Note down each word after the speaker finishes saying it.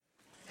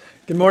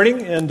Good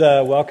morning and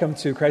welcome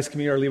to Christ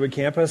Community, our Leawood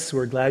campus.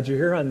 We're glad you're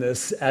here on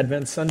this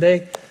Advent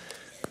Sunday.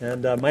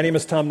 And my name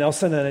is Tom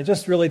Nelson, and I'm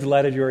just really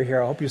delighted you're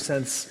here. I hope you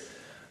sense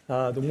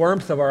the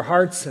warmth of our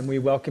hearts, and we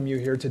welcome you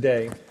here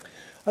today.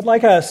 I'd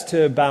like us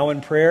to bow in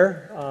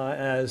prayer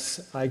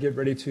as I get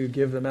ready to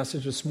give the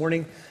message this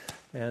morning.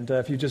 And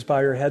if you just bow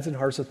your heads and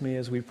hearts with me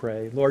as we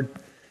pray. Lord,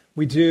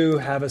 we do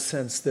have a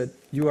sense that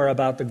you are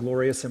about the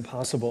glorious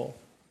impossible.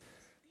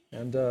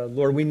 And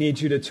Lord, we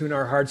need you to tune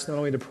our hearts not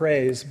only to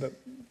praise, but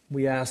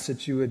we ask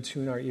that you would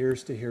tune our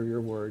ears to hear your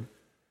word.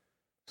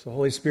 So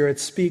Holy Spirit,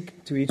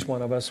 speak to each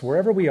one of us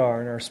wherever we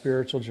are in our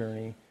spiritual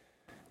journey.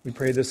 We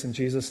pray this in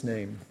Jesus'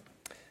 name.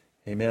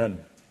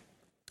 Amen.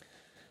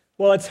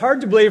 Well, it's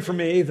hard to believe for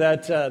me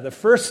that the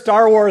first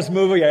Star Wars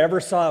movie I ever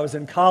saw was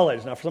in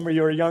college. Now, for some of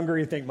you who are younger,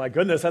 you think, my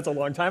goodness, that's a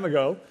long time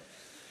ago.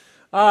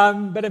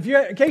 But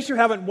in case you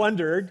haven't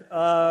wondered,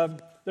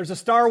 there's a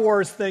Star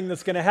Wars thing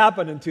that's going to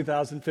happen in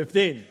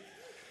 2015.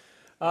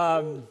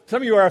 Some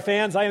of you are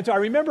fans. I am too. I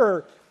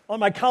remember on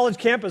my college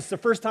campus, the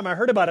first time I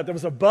heard about it, there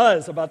was a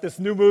buzz about this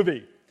new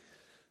movie.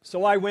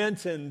 So I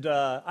went and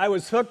I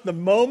was hooked the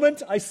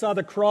moment I saw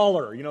the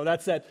crawler. You know,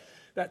 that's that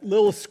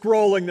little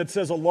scrolling that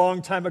says a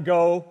long time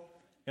ago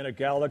in a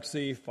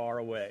galaxy far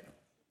away.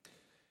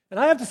 And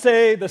I have to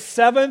say, the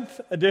 7th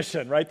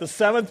edition, right, the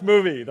 7th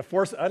movie,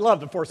 I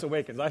love The Force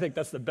Awakens. I think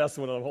that's the best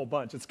one of the whole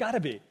bunch. It's got to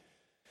be.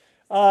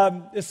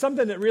 It's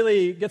something that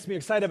really gets me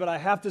excited, but I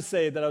have to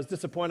say that I was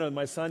disappointed when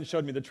my son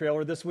showed me the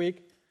trailer this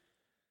week,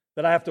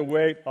 that I have to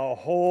wait a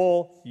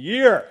whole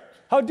year.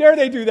 How dare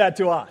they do that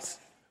to us?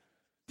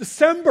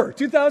 December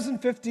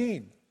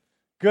 2015.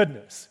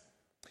 Goodness.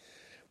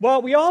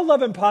 Well, we all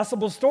love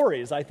impossible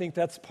stories. I think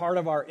that's part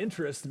of our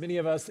interest, many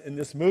of us, in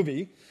this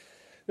movie.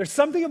 There's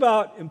something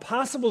about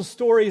impossible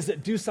stories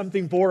that do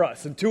something for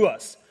us and to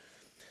us.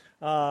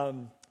 I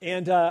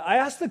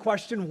asked the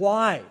question,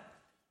 why?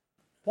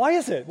 Why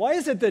is it? Why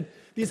is it that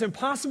these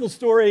impossible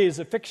stories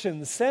of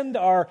fiction send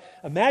our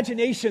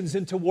imaginations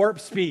into warp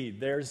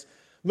speed? There's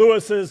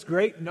Lewis's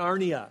Great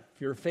Narnia,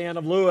 if you're a fan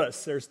of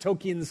Lewis. There's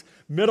Tolkien's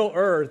Middle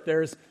Earth.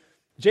 There's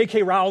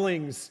J.K.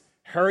 Rowling's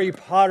Harry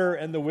Potter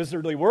and the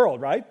Wizardly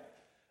World, right?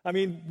 I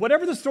mean,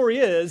 whatever the story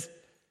is,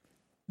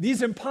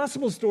 these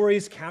impossible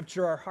stories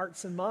capture our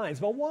hearts and minds.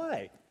 But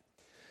why?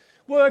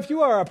 Well, if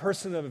you are a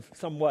person of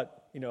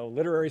somewhat,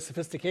 literary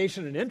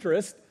sophistication and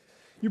interest,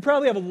 you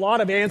probably have a lot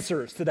of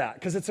answers to that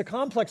because it's a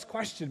complex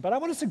question. But I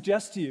want to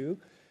suggest to you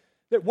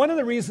that one of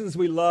the reasons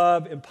we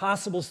love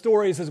impossible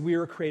stories is we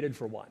were created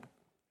for one.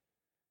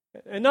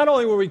 And not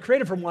only were we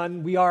created for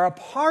one, we are a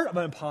part of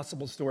an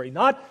impossible story.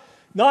 Not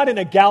in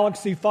a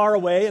galaxy far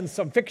away in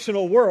some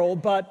fictional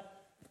world,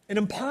 but an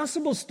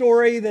impossible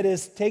story that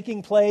is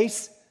taking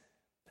place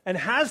and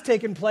has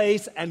taken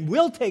place and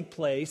will take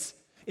place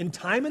in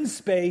time and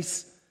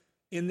space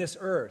in this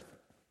earth.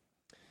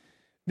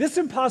 This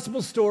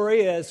impossible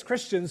story, as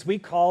Christians, we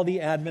call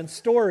the Advent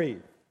story.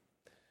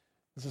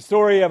 It's a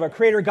story of a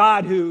creator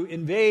God who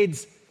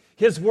invades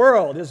his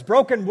world, his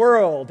broken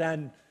world,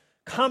 and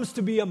comes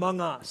to be among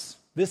us.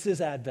 This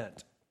is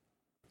Advent.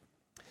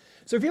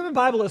 So if you have a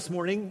Bible this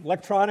morning,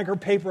 electronic or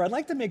paper, I'd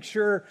like to make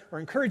sure or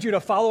encourage you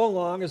to follow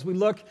along as we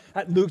look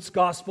at Luke's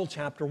Gospel,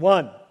 chapter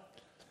 1.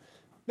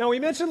 Now, we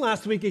mentioned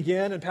last week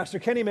again, and Pastor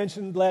Kenny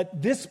mentioned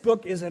that this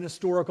book is an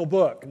historical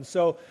book. And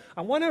so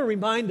I want to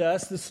remind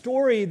us the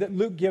story that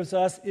Luke gives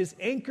us is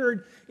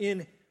anchored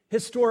in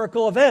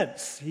historical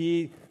events.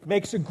 He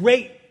makes a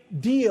great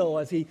deal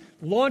as he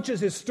launches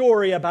his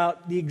story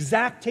about the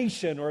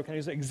exactation or kind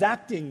of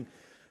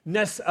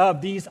exactingness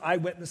of these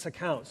eyewitness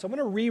accounts. So I'm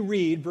going to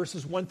reread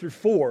verses 1 through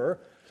 4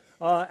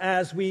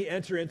 as we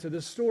enter into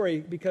this story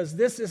because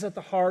this is at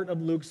the heart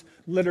of Luke's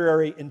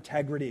literary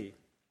integrity.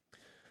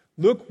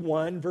 Luke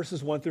 1,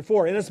 verses 1 through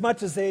 4.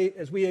 Inasmuch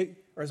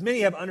as many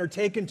have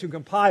undertaken to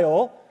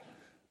compile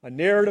a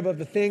narrative of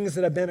the things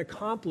that have been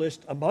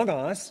accomplished among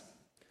us,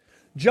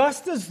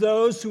 just as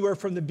those who were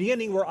from the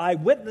beginning were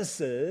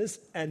eyewitnesses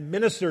and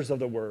ministers of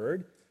the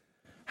word,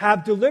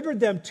 have delivered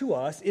them to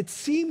us, it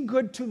seemed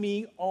good to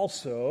me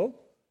also,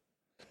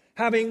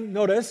 having,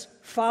 notice,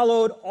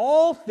 followed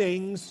all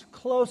things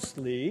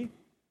closely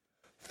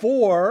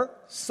for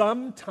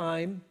some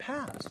time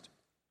past,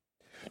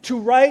 to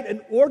write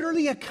an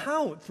orderly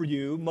account for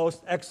you,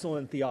 most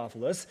excellent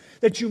Theophilus,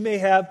 that you may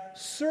have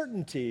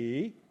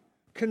certainty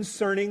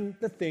concerning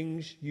the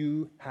things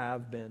you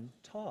have been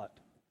taught.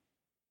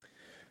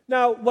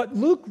 Now, what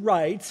Luke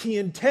writes, he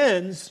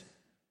intends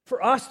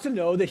for us to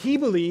know that he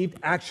believed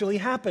actually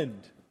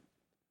happened.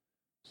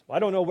 So I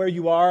don't know where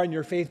you are in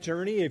your faith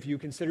journey, if you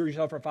consider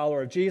yourself a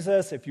follower of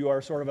Jesus, if you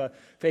are sort of a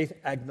faith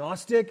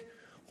agnostic.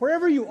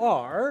 Wherever you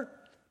are,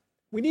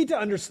 we need to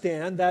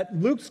understand that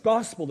Luke's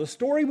gospel, the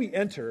story we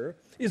enter,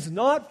 is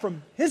not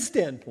from his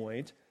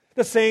standpoint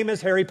the same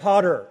as Harry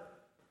Potter.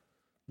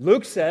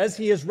 Luke says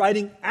he is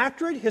writing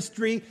accurate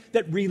history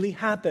that really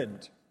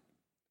happened.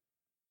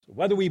 So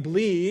whether we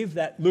believe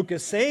that Luke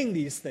is saying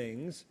these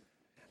things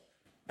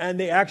and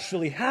they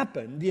actually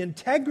happened, the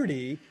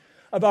integrity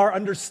of our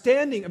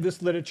understanding of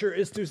this literature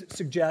is to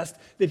suggest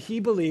that he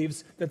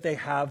believes that they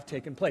have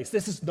taken place.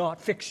 This is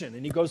not fiction,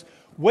 and he goes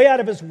way out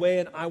of his way,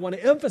 and I want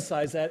to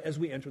emphasize that as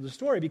we enter the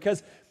story,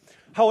 because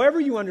however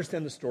you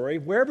understand the story,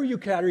 wherever you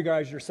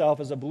categorize yourself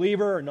as a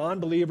believer or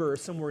non-believer or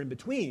somewhere in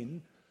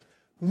between,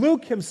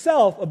 Luke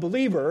himself, a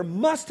believer,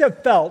 must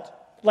have felt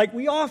like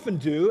we often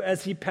do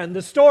as he penned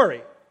the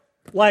story.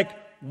 Like,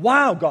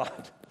 wow,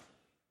 God,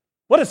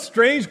 what a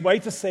strange way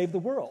to save the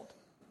world.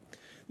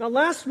 Now,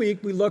 last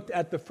week we looked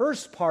at the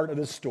first part of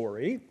the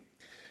story,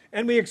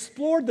 and we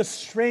explored the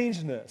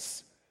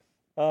strangeness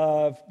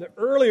of the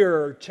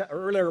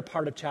earlier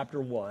part of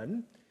chapter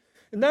 1,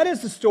 and that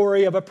is the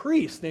story of a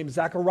priest named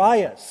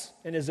Zacharias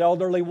and his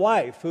elderly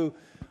wife who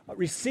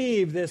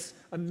received this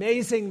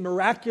amazing,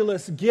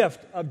 miraculous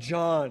gift of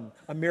John,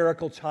 a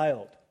miracle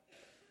child.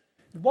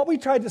 What we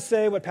tried to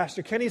say, what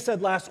Pastor Kenny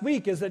said last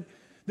week, is that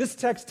this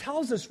text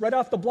tells us right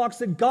off the blocks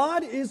that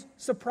God is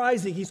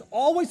surprising. He's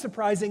always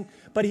surprising,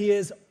 but he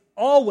is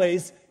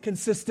always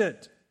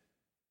consistent.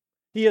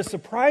 He is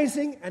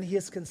surprising and he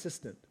is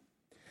consistent.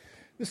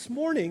 This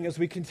morning, as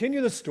we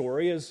continue the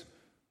story, as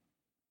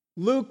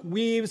Luke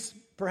weaves,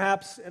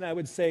 perhaps, and I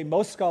would say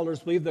most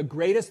scholars believe, the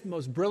greatest,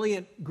 most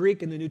brilliant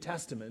Greek in the New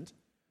Testament,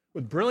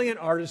 with brilliant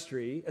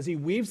artistry, as he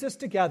weaves this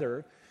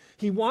together,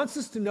 he wants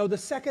us to know the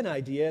second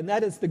idea, and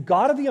that is the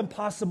God of the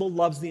impossible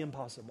loves the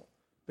impossible.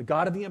 The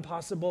God of the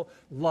impossible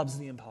loves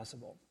the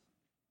impossible.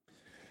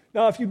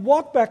 Now, if you'd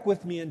walk back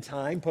with me in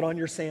time, put on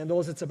your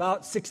sandals, it's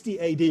about 60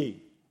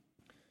 A.D.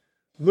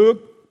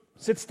 Luke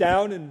sits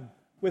down and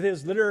with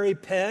his literary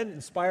pen,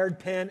 inspired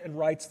pen, and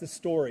writes the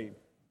story.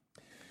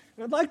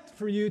 And I'd like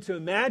for you to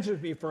imagine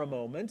with me for a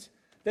moment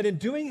that in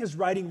doing his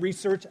writing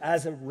research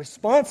as a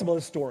responsible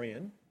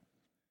historian,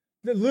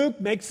 that Luke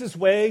makes his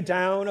way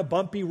down a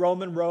bumpy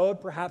Roman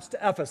road, perhaps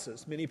to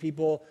Ephesus. Many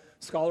people,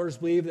 scholars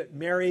believe that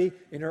Mary,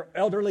 in her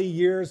elderly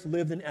years,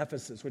 lived in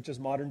Ephesus, which is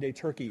modern-day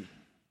Turkey.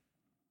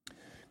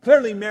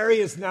 Clearly, Mary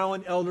is now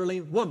an elderly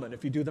woman,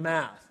 if you do the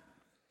math.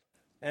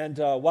 And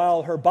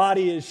while her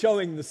body is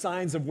showing the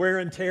signs of wear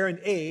and tear and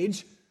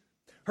age,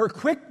 her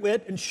quick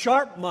wit and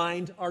sharp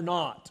mind are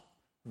not.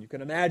 You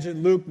can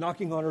imagine Luke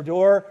knocking on her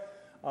door.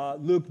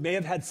 Luke may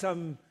have had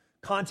some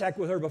contact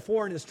with her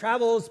before in his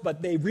travels,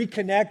 but they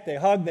reconnect, they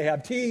hug, they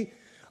have tea,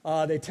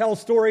 they tell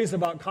stories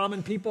about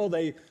common people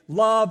they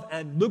love,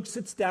 and Luke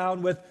sits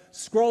down with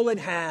scroll in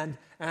hand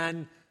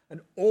and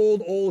an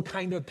old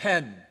kind of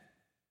pen.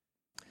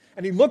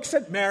 And he looks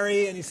at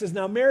Mary and he says,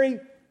 "Now, Mary,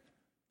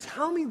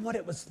 tell me what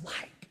it was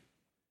like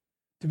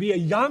to be a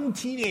young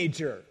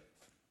teenager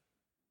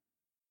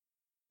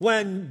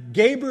when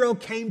Gabriel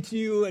came to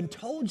you and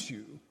told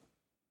you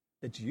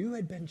that you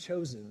had been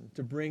chosen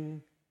to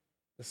bring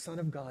the Son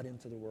of God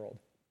into the world."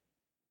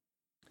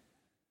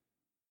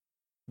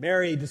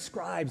 Mary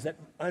describes that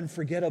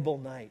unforgettable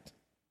night,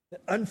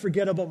 that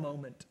unforgettable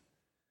moment.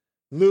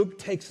 Luke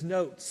takes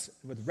notes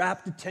with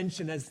rapt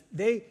attention as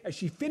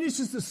she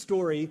finishes the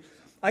story.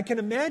 I can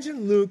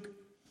imagine Luke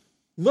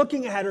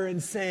looking at her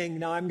and saying,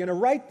 "Now I'm going to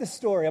write the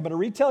story. I'm going to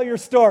retell your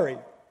story.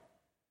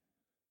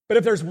 But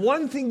if there's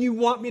one thing you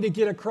want me to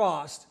get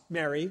across,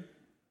 Mary,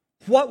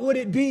 what would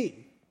it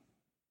be?"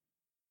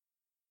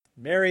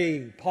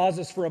 Mary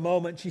pauses for a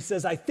moment. She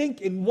says, "I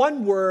think in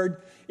one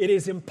word, it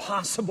is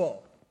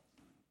impossible."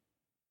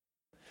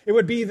 It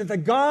would be that the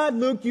God,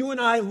 Luke, you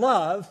and I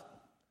love,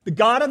 the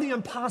God of the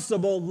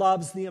impossible,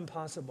 loves the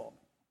impossible.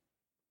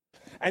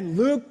 And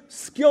Luke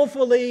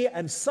skillfully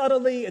and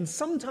subtly and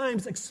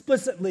sometimes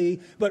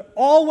explicitly, but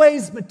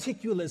always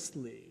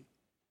meticulously,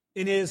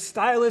 in his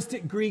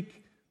stylistic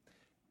Greek,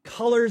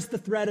 colors the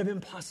thread of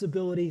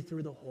impossibility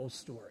through the whole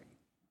story.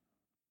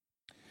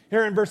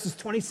 Here in verses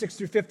 26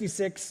 through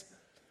 56,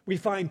 we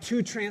find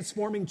two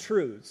transforming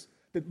truths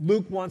that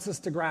Luke wants us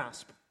to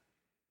grasp.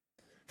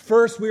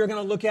 First, we are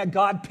going to look at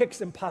God picks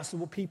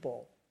impossible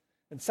people.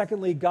 And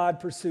secondly, God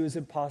pursues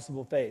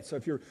impossible faith. So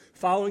if you're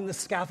following the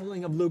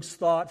scaffolding of Luke's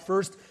thought,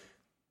 first,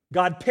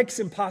 God picks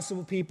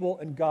impossible people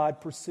and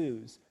God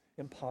pursues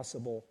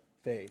impossible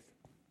faith.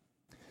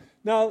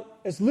 Now,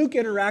 as Luke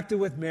interacted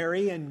with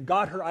Mary and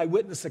got her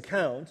eyewitness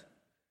account,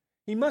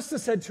 he must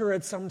have said to her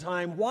at some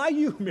time, "Why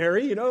you,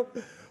 Mary?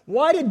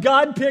 Why did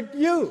God pick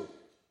you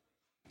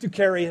to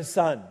carry his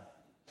son?"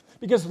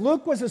 Because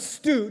Luke was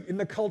astute in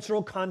the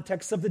cultural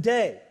context of the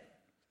day.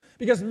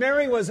 Because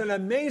Mary was an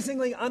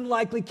amazingly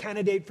unlikely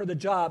candidate for the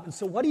job. And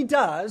so what he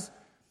does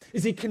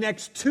is he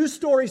connects two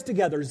stories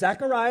together,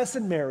 Zacharias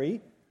and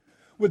Mary,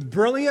 with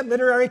brilliant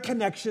literary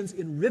connections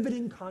in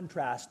riveting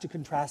contrast to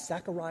contrast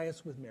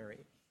Zacharias with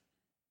Mary.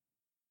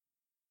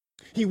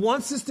 He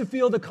wants us to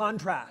feel the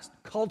contrast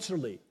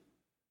culturally,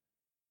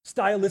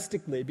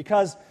 stylistically,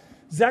 because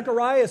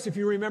Zacharias, if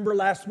you remember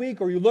last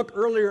week or you look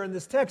earlier in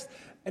this text,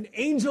 an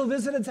angel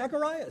visited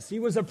Zacharias. He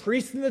was a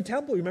priest in the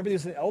temple. Remember, he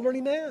was an elderly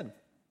man.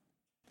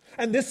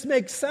 And this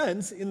makes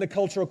sense in the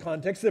cultural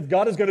context. If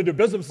God is going to do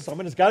business with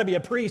someone, it's got to be a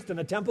priest in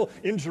a temple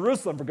in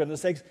Jerusalem, for goodness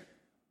sakes.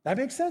 That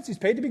makes sense. He's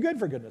paid to be good,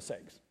 for goodness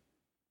sakes.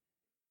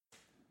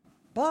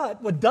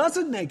 But what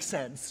doesn't make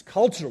sense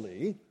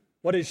culturally,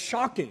 what is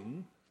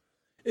shocking,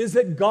 is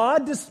that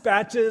God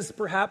dispatches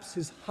perhaps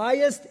his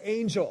highest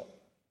angel.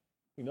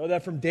 We know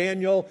that from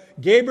Daniel.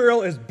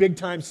 Gabriel is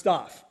big-time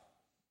stuff.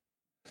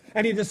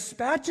 And he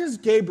dispatches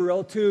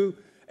Gabriel to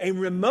a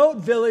remote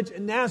village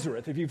in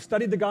Nazareth. If you've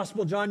studied the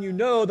Gospel of John, you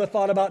know the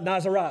thought about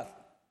Nazareth.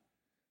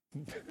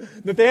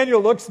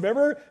 Nathaniel looks,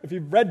 remember, if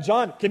you've read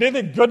John, can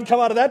anything good come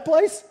out of that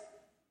place?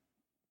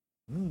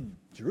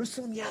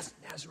 Jerusalem, yes.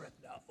 Nazareth,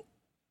 no.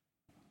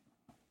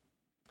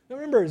 Now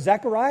remember,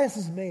 Zacharias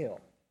is male.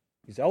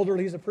 He's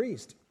elderly, he's a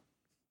priest.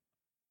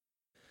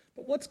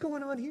 But what's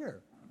going on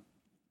here?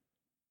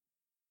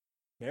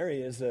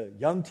 Mary is a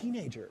young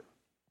teenager.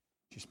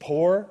 She's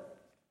poor.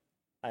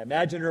 I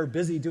imagine her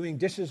busy doing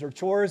dishes or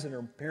chores in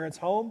her parents'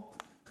 home.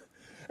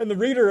 And the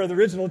reader of the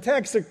original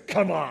text said,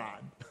 come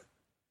on.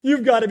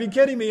 You've got to be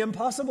kidding me.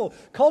 Impossible.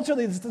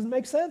 Culturally, this doesn't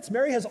make sense.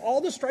 Mary has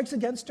all the strikes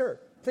against her.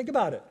 Think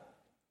about it.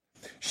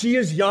 She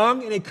is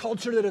young in a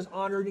culture that is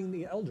honoring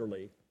the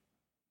elderly.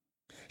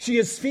 She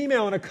is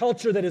female in a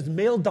culture that is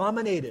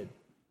male-dominated.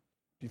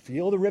 Do you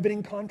feel the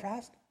riveting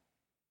contrast?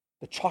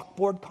 The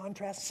chalkboard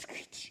contrast?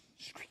 Screech,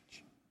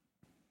 screech.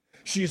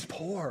 She is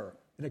poor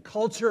in a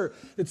culture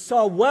that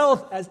saw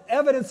wealth as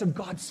evidence of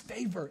God's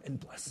favor and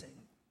blessing.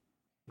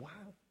 Wow.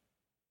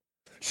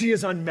 She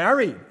is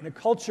unmarried in a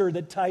culture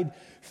that tied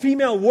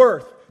female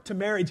worth to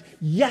marriage,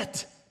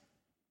 yet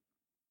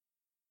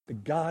the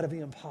God of the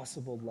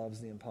impossible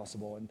loves the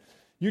impossible. And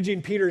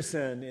Eugene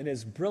Peterson, in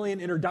his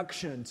brilliant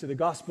introduction to the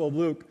Gospel of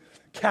Luke,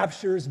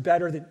 captures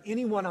better than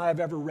anyone I have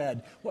ever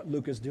read what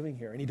Luke is doing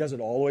here. And he does it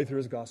all the way through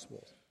his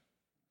Gospels.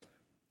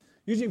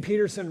 Eugene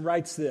Peterson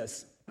writes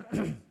this.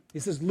 He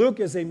says, Luke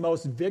is a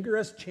most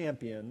vigorous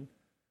champion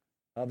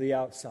of the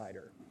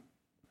outsider.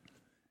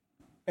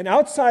 An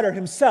outsider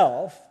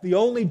himself, the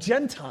only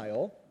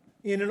Gentile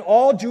in an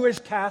all-Jewish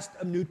cast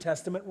of New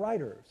Testament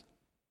writers.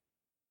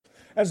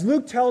 As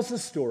Luke tells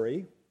his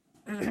story,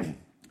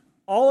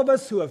 all of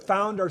us who have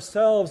found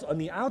ourselves on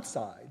the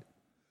outside,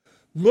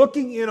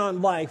 looking in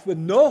on life with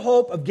no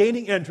hope of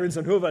gaining entrance,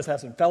 and who of us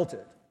hasn't felt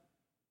it,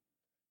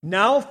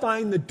 now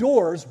find the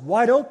doors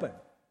wide open,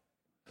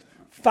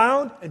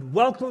 found and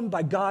welcomed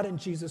by God and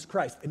Jesus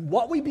Christ. And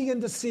what we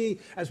begin to see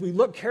as we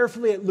look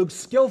carefully at Luke's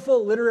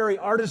skillful literary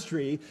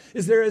artistry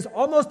is there is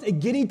almost a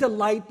giddy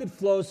delight that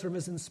flows from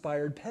his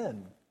inspired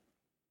pen.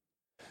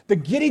 The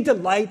giddy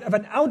delight of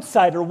an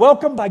outsider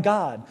welcomed by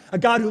God, a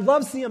God who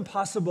loves the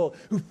impossible,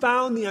 who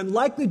found the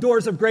unlikely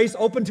doors of grace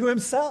open to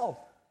himself.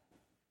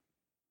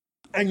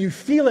 And you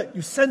feel it,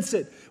 you sense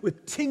it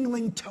with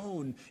tingling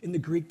tone in the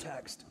Greek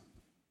text.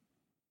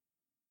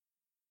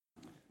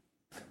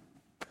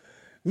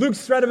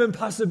 Luke's thread of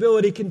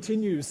impossibility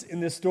continues in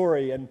this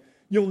story, and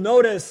you'll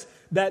notice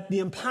that the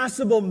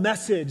impossible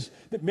message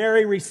that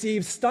Mary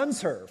receives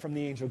stuns her from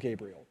the angel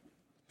Gabriel.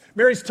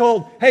 Mary's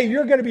told, hey,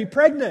 you're going to be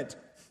pregnant.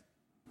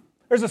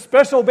 There's a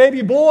special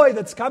baby boy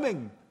that's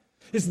coming.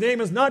 His name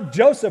is not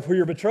Joseph, who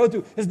you're betrothed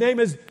to. His name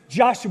is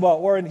Joshua,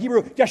 or in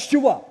Hebrew,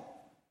 Yeshua.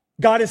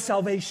 God is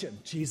salvation,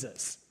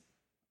 Jesus.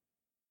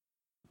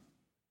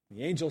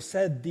 The angel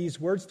said these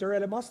words to her,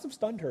 and it must have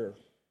stunned her.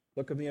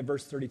 Look at me at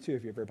verse 32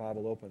 if you have your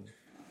Bible open.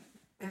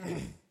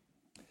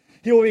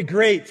 He will be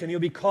great, and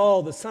he'll be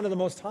called the Son of the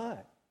Most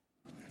High.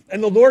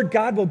 And the Lord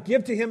God will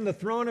give to him the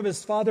throne of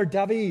his father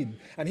David,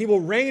 and he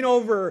will reign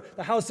over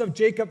the house of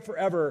Jacob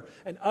forever,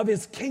 and of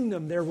his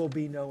kingdom there will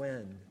be no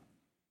end.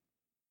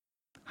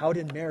 How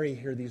did Mary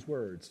hear these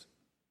words?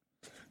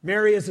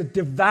 Mary is a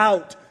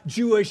devout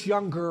Jewish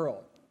young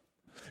girl.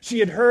 She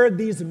had heard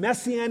these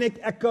messianic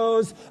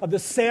echoes of the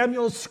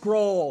Samuel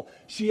scroll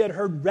she had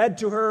heard read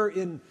to her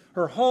in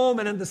her home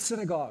and in the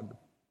synagogue.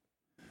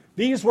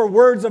 These were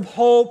words of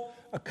hope,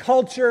 a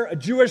culture, a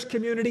Jewish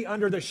community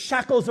under the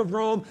shackles of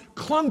Rome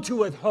clung to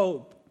with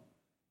hope.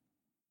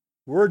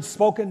 Words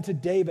spoken to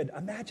David.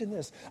 Imagine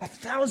this,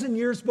 1,000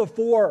 years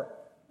before.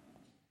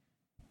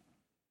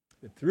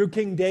 That through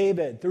King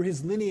David, through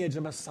his lineage,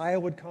 a Messiah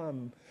would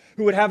come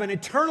who would have an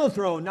eternal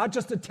throne, not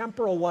just a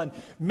temporal one.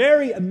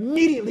 Mary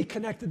immediately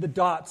connected the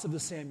dots of the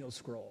Samuel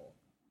scroll.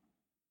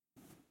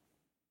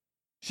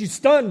 She's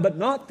stunned, but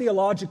not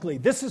theologically.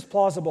 This is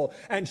plausible,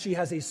 and she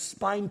has a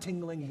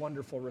spine-tingling,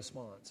 wonderful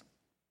response.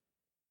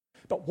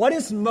 But what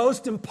is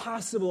most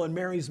impossible in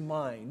Mary's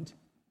mind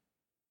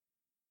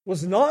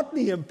was not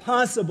the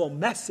impossible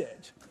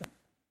message,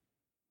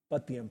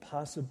 but the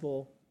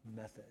impossible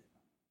method.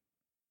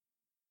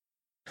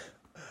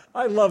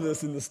 I love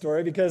this in the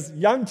story because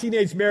young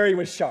teenage Mary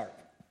was sharp.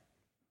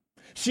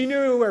 She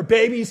knew where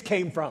babies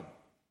came from.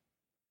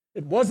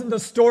 It wasn't the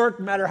stork,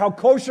 no matter how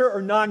kosher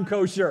or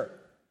non-kosher.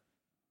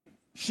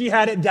 She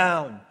had it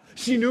down.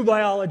 She knew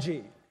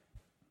biology.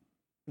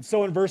 And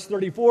so in verse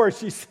 34,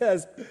 she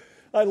says,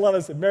 I love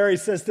this. Mary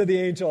says to the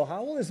angel,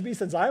 how will this be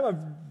since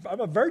I'm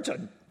a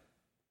virgin?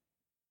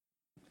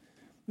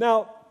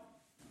 Now,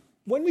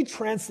 when we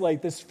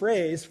translate this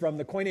phrase from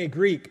the Koine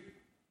Greek,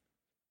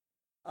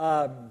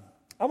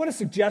 I want to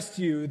suggest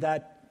to you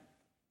that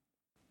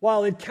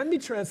while it can be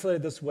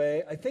translated this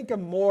way, I think a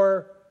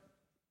more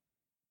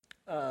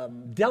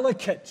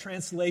delicate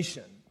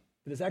translation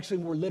that is actually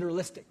more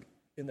literalistic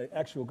in the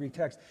actual Greek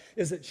text,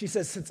 is that she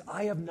says, since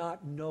I have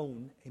not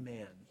known a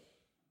man.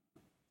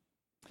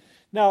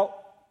 Now,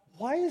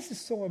 why is this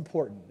so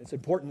important? It's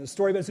important in the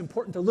story, but it's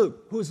important to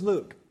Luke. Who's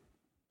Luke?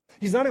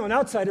 He's not an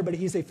outsider, but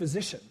he's a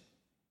physician.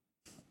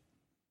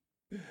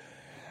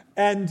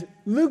 And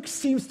Luke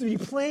seems to be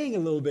playing a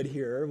little bit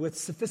here with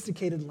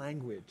sophisticated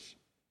language.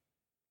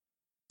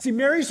 See,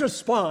 Mary's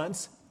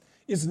response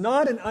is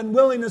not an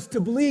unwillingness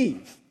to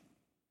believe.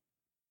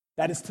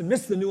 That is to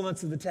miss the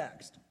nuance of the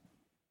text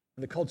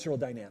and the cultural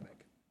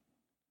dynamic.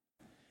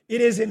 It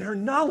is in her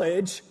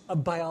knowledge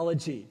of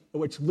biology,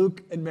 which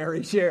Luke and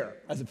Mary share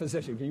as a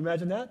physician. Can you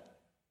imagine that?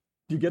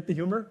 Do you get the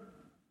humor?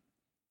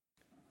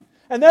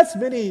 And that's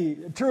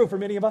true for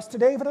many of us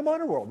today, even in the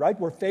modern world, right?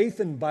 Where faith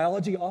and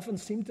biology often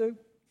seem to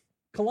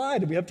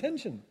collide and we have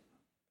tension.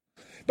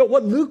 But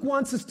what Luke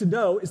wants us to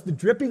know is the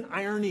dripping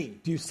irony.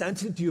 Do you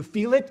sense it? Do you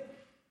feel it?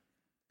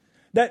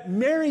 That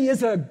Mary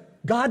is a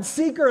God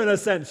seeker in a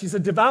sense. She's a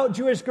devout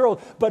Jewish girl.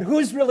 But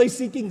who's really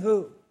seeking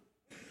who?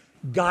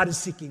 God is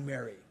seeking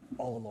Mary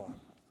all along.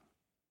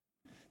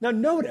 Now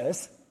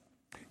notice,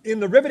 in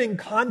the riveting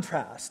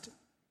contrast,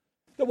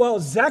 that while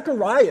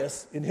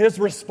Zacharias, in his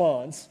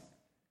response,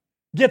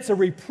 gets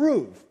a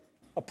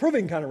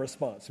approving kind of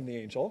response from the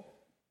angel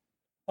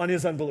on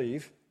his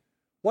unbelief,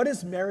 what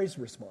is Mary's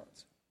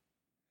response?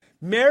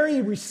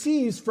 Mary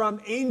receives from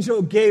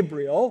angel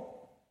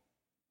Gabriel,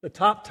 the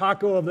top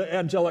taco of the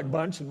angelic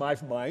bunch in my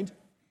mind,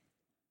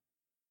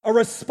 a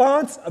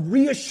response of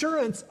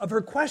reassurance of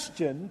her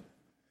question,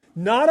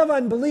 not of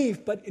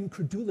unbelief, but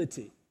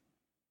incredulity.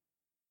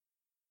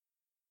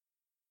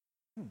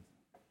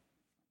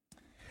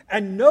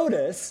 And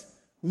notice,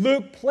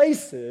 Luke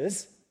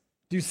places,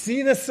 do you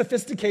see the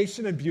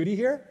sophistication and beauty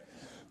here?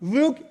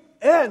 Luke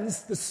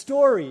ends the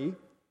story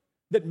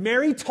that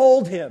Mary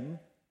told him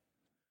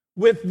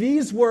with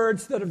these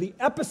words that are the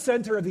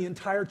epicenter of the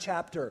entire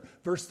chapter,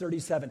 verse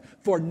 37.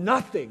 For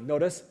nothing,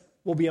 notice,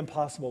 will be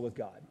impossible with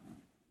God.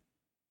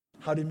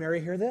 How did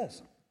Mary hear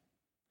this?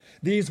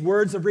 These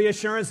words of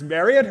reassurance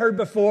Mary had heard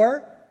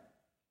before,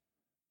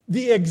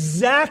 the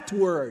exact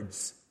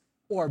words,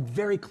 or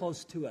very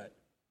close to it.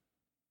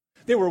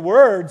 They were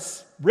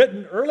words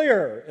written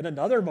earlier in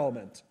another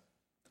moment.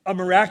 A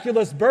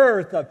miraculous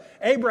birth of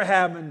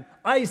Abraham and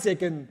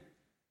Isaac and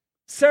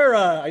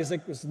Sarah.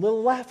 Isaac was a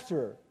little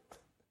after.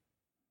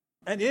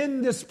 And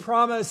in this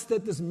promise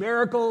that this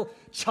miracle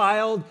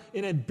child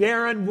in a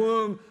barren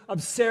womb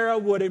of Sarah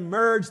would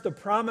emerge, the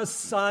promised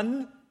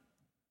son,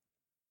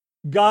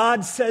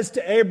 God says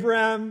to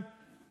Abraham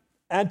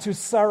and to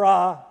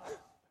Sarah,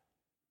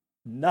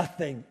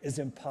 nothing is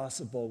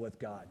impossible with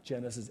God.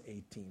 Genesis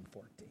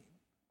 18:14.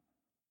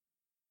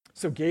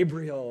 So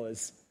Gabriel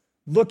is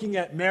looking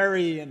at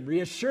Mary and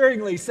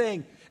reassuringly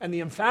saying, and the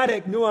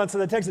emphatic nuance of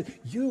the text is,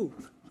 you,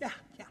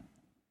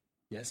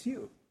 yes,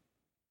 you,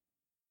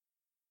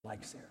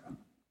 like Sarah,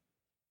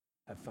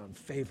 have found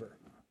favor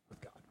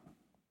with God.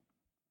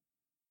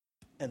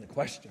 And the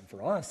question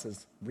for us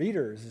as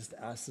readers is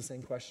to ask the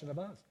same question of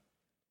us.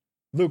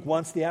 Luke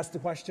wants to ask the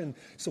question,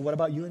 so what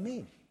about you and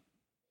me?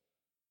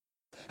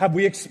 Have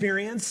we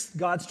experienced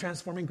God's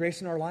transforming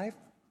grace in our life?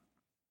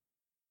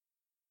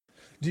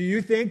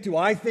 Do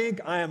I think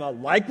I am a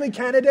likely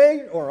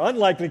candidate or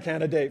unlikely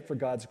candidate for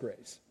God's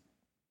grace?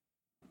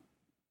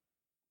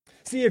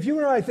 See, if you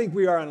and I think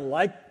we are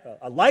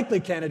a likely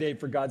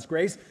candidate for God's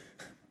grace,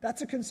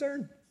 that's a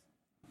concern.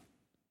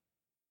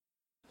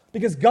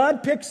 Because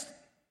God picks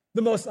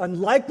the most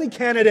unlikely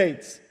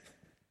candidates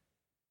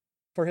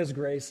for His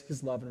grace,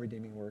 His love, and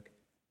redeeming work.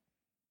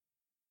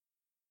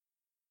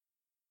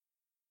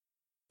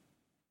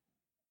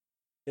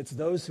 It's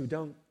those who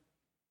don't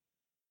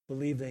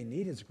believe they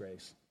need His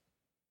grace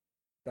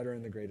that are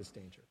in the greatest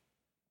danger.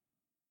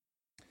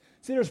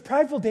 See, there's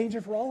prideful danger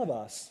for all of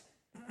us.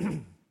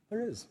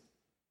 There is.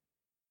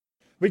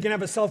 We can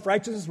have a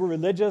self-righteousness, we're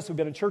religious, we've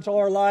been in church all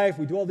our life,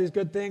 we do all these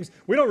good things.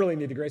 We don't really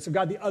need the grace of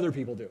God, the other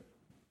people do.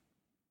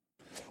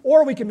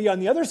 Or we can be on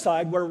the other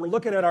side where we're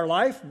looking at our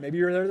life, maybe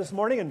you're there this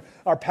morning and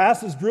our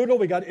past is brutal,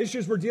 we got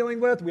issues we're dealing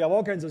with, we have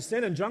all kinds of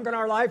sin and junk in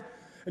our life,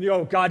 and you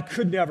go, God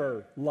could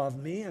never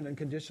love me and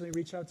unconditionally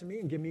reach out to me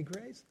and give me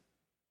grace.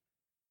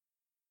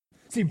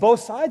 See, both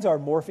sides are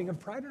morphing of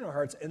pride in our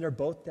hearts, and they're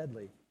both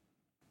deadly.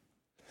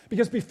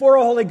 Because before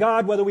a holy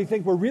God, whether we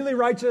think we're really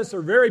righteous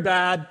or very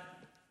bad,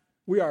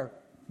 we are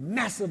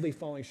massively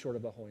falling short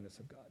of the holiness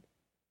of God.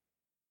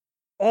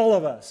 All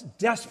of us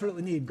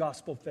desperately need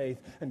gospel faith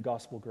and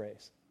gospel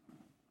grace.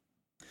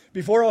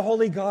 Before a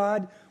holy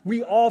God,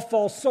 we all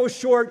fall so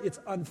short, it's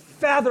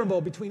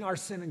unfathomable between our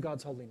sin and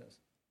God's holiness,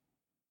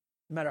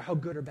 no matter how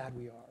good or bad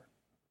we are.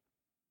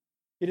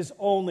 It is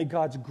only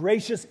God's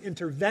gracious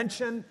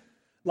intervention,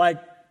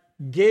 like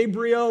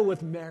Gabriel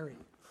with Mary,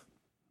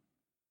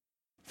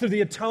 through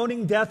the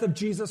atoning death of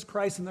Jesus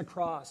Christ on the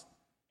cross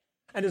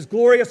and His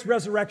glorious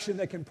resurrection,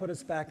 that can put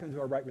us back into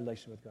a right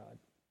relation with God.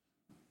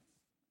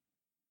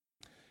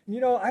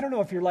 You know, I don't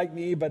know if you're like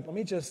me, but let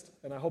me just,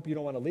 and I hope you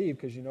don't want to leave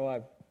because you know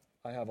I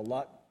have a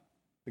lot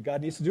that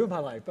God needs to do in my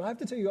life. But I have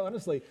to tell you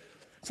honestly,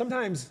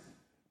 sometimes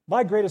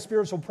My greatest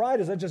spiritual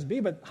pride is not just me,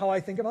 but how I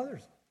think of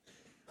others.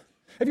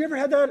 Have you ever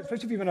had that,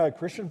 especially if you've been a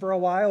Christian for a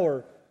while,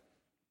 or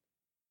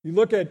you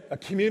look at a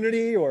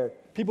community or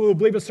people who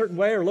believe a certain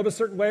way or live a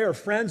certain way, or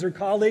friends or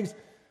colleagues,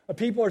 or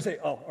people, or say,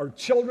 or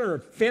children or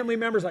family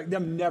members, like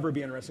them never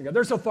be interested in God.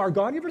 They're so far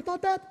gone. You ever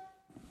thought that?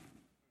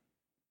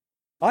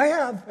 I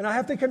have, and I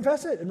have to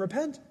confess it and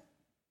repent.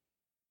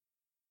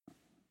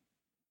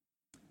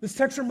 This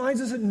text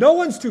reminds us that no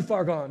one's too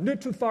far gone,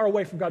 not too far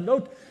away from God.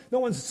 No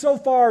one's so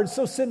far and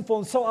so sinful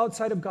and so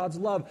outside of God's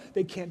love,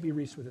 they can't be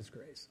reached with His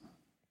grace.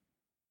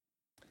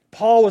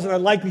 Paul was an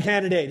unlikely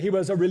candidate. He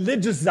was a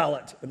religious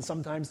zealot, and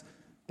sometimes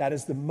that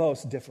is the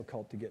most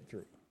difficult to get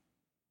through.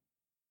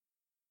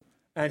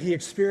 And he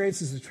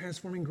experiences the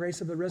transforming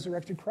grace of the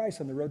resurrected Christ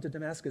on the road to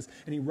Damascus,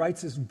 and he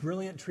writes this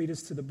brilliant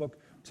treatise to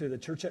the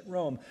church at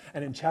Rome.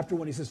 And in chapter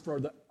 1, he says,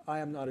 I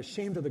am not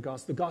ashamed of the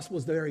gospel. The gospel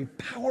is the very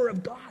power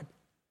of God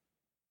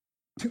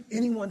to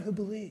anyone who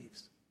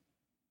believes.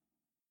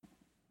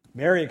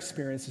 Mary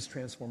experiences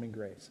transforming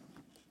grace.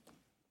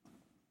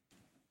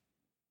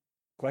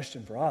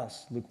 Question for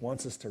us, Luke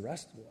wants us to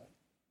rest with,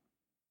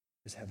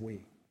 is have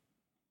we?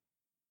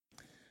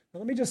 Now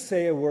let me just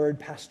say a word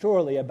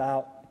pastorally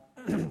about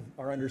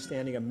our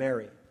understanding of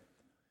Mary.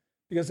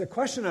 Because the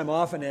question I'm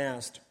often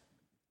asked,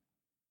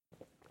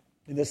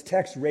 and this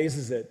text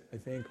raises it, I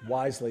think,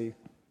 wisely,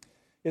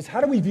 is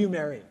how do we view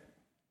Mary?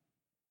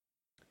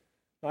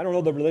 I don't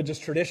know the religious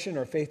tradition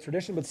or faith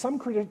tradition, but some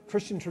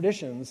Christian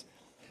traditions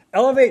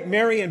elevate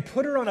Mary and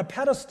put her on a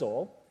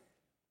pedestal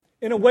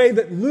in a way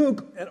that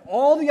Luke and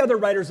all the other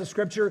writers of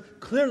Scripture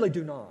clearly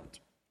do not.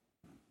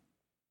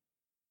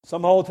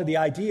 Some hold to the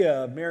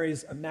idea of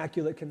Mary's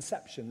immaculate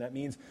conception. That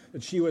means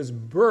that she was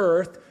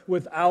birthed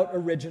without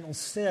original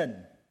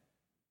sin.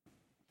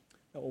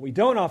 Now, what we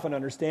don't often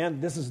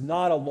understand, this is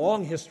not a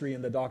long history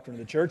in the doctrine of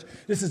the church.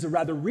 This is a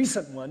rather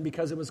recent one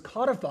because it was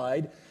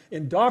codified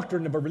in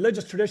doctrine of a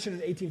religious tradition in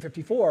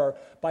 1854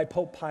 by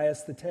Pope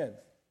Pius X.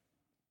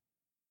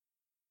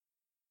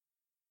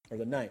 Or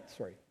the 9th,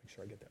 sorry, make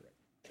sure I get that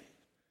right.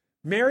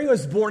 Mary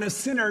was born a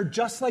sinner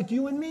just like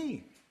you and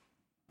me.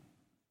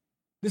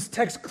 This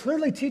text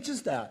clearly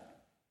teaches that.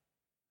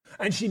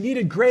 And she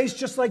needed grace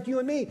just like you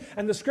and me.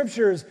 And the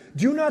Scriptures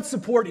do not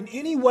support in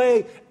any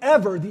way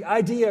ever the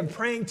idea of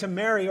praying to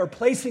Mary or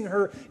placing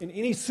her in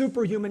any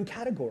superhuman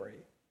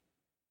category.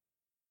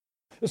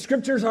 The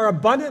Scriptures are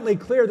abundantly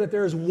clear that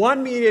there is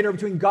one mediator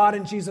between God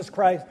and Jesus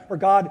Christ, or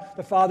God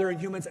the Father and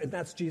humans, and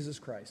that's Jesus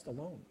Christ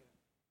alone.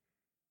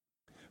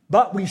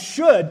 But we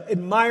should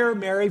admire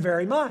Mary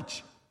very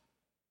much.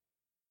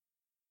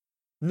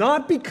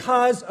 Not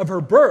because of her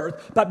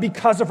birth, but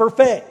because of her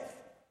faith.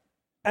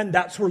 And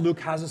that's where Luke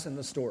has us in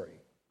the story.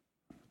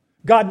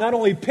 God not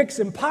only picks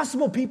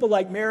impossible people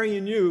like Mary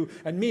and you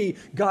and me,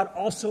 God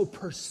also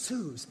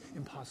pursues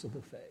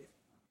impossible faith.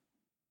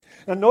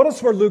 Now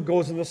notice where Luke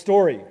goes in the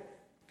story.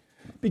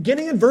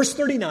 Beginning in verse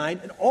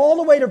 39 and all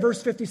the way to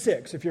verse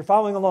 56, if you're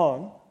following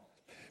along,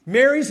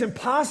 Mary's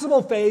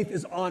impossible faith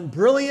is on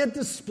brilliant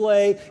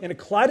display in a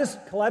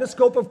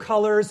kaleidoscope of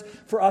colors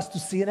for us to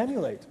see and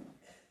emulate.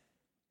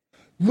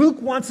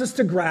 Luke wants us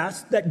to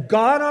grasp that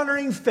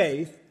God-honoring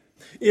faith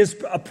is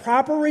a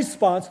proper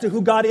response to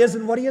who God is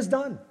and what He has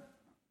done.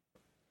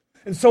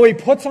 And so he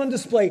puts on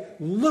display,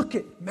 look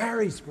at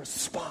Mary's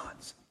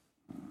response.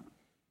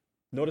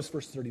 Notice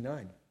verse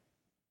 39.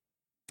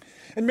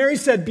 And Mary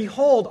said,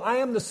 "Behold, I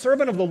am the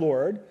servant of the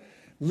Lord.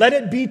 Let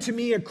it be to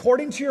me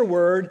according to your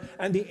word."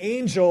 And the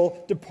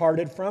angel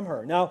departed from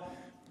her. Now,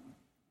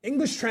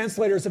 English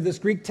translators of this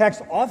Greek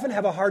text often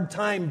have a hard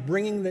time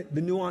bringing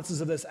the nuances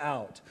of this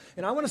out.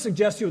 And I want to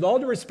suggest to you, with all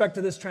due respect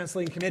to this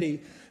translating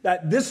committee,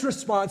 that this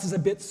response is a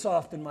bit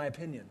soft in my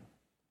opinion.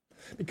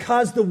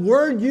 Because the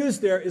word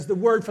used there is the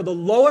word for the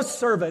lowest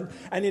servant,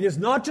 and it is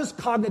not just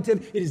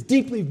cognitive, it is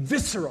deeply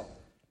visceral.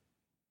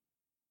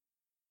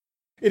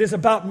 It is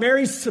about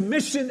Mary's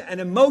submission and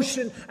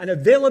emotion and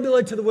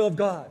availability to the will of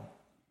God.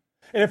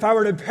 And if I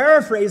were to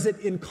paraphrase it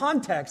in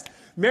context,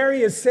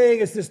 Mary is saying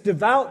as this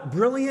devout,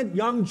 brilliant,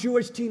 young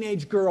Jewish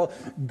teenage girl,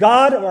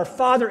 God of our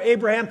father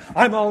Abraham,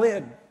 I'm all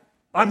in.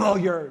 I'm all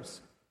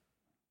yours.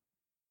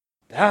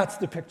 That's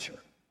the picture.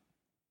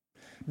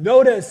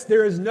 Notice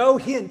there is no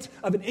hint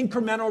of an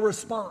incremental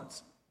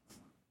response.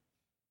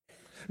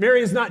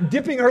 Mary is not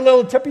dipping her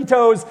little tippy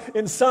toes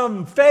in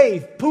some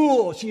faith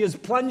pool. She is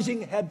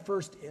plunging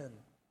headfirst in.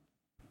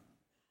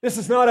 This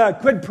is not a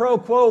quid pro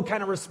quo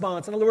kind of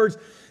response. In other words,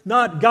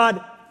 not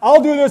God,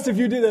 I'll do this if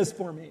you do this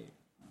for me.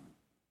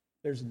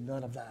 There's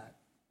none of that.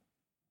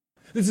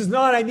 This is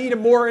not, I need a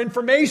more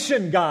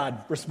information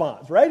God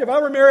response, right? If I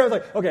were Mary, I was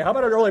like, okay, how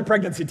about an early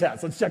pregnancy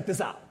test? Let's check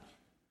this out.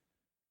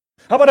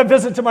 How about a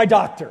visit to my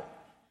doctor?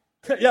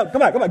 Yeah,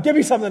 come on, give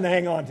me something to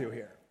hang on to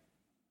here.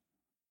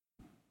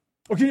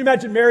 Or can you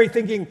imagine Mary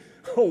thinking,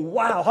 oh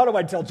wow, how do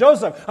I tell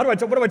Joseph? What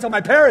do I tell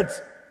my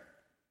parents?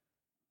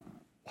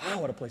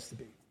 Wow, what a place to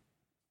be.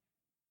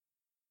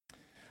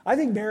 I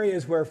think Mary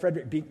is where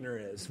Frederick Buechner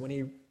is when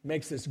he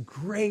makes this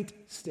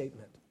great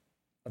statement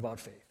about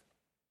faith.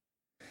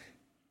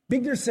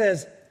 Buechner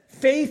says,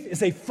 faith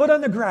is a foot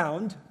on the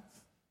ground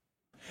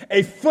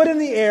a foot in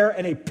the air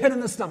and a pit in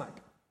the stomach.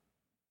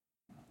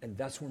 And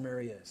that's where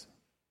Mary is.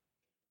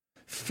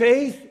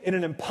 Faith in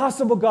an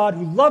impossible God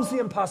who loves the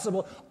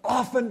impossible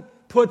often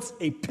puts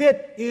a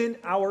pit in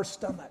our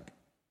stomach.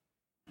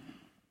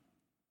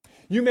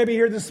 You may be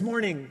here this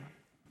morning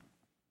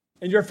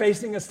and you're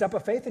facing a step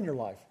of faith in your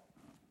life.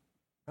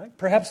 Right?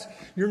 Perhaps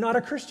you're not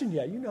a Christian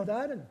yet. You know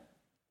that. And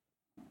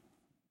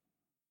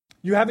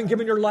you haven't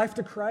given your life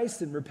to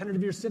Christ and repented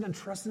of your sin and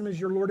trusted Him as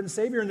your Lord and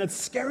Savior. And that's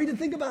scary to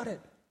think about it.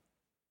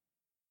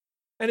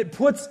 And it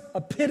puts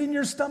a pit in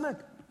your stomach.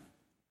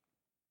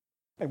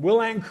 And will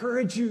I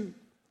encourage you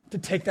to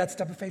take that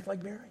step of faith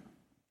like Mary?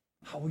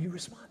 How will you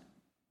respond?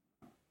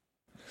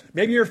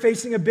 Maybe you're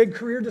facing a big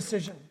career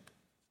decision.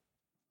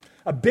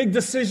 A big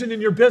decision in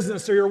your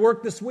business or your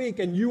work this week,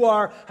 and you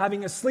are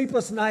having a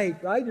sleepless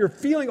night, right? You're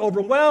feeling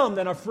overwhelmed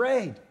and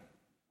afraid.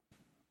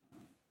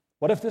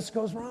 What if this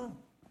goes wrong?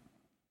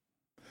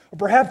 Or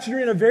perhaps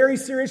you're in a very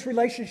serious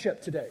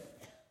relationship today.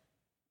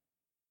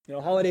 You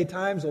know, holiday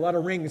times, a lot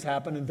of rings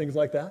happen and things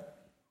like that.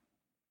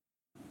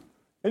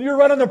 And you're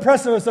right on the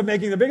precipice of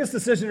making the biggest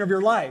decision of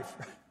your life.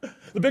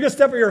 The biggest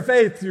step of your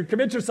faith to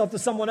commit yourself to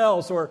someone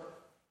else, or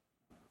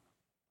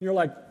you're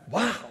like,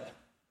 wow,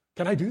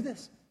 can I do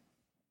this?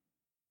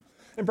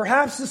 And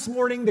perhaps this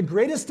morning, the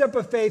greatest step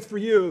of faith for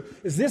you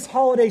is this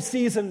holiday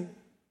season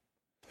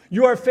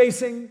you are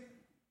facing,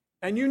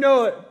 and you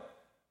know it,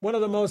 one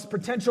of the most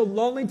potential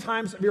lonely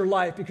times of your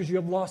life because you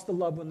have lost a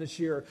loved one this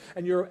year.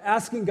 And you're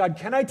asking God,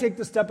 can I take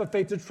the step of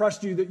faith to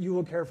trust you that you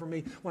will care for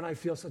me when I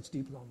feel such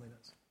deep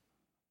loneliness?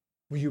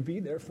 Will you be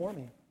there for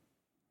me?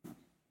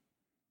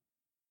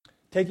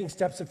 Taking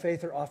steps of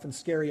faith are often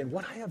scary. And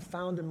what I have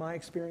found in my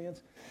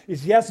experience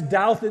is, yes,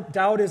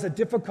 doubt is a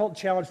difficult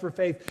challenge for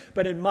faith.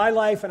 But in my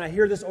life, and I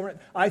hear this over,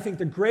 I think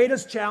the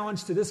greatest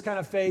challenge to this kind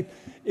of faith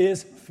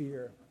is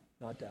fear,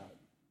 not doubt.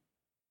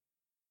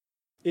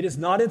 It is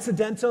not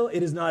incidental.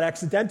 It is not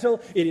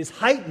accidental. It is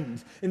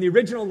heightened in the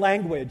original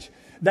language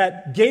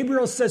that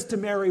Gabriel says to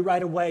Mary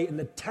right away in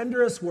the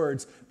tenderest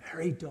words,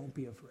 Mary, don't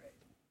be afraid.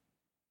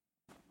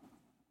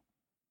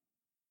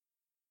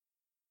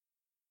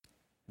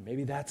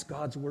 Maybe that's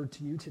God's word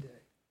to you today,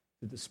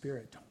 through the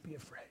Spirit. Don't be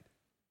afraid.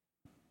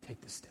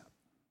 Take this step.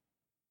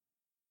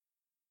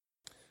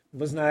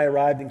 Liz and I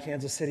arrived in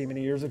Kansas City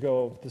many years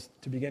ago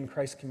to begin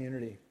Christ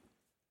Community.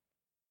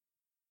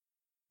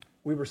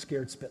 We were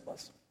scared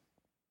spitless.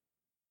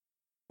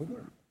 We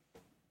were.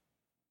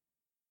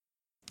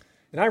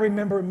 And I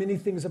remember many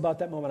things about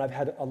that moment. I've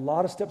had a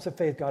lot of steps of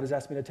faith God has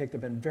asked me to take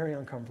that have been very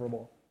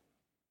uncomfortable,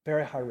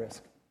 very high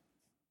risk.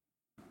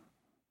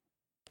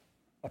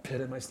 A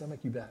pit in my stomach,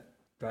 you bet.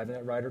 Driving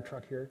that Ryder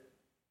truck here,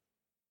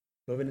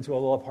 moving into a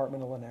little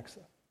apartment in Lenexa.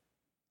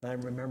 And I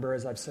remember,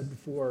 as I've said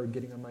before,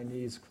 getting on my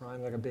knees,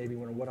 crying like a baby,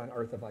 wondering, what on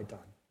earth have I done?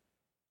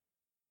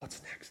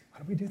 What's next? How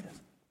do we do this?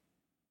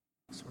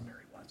 That's where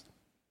Mary was.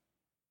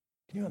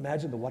 Can you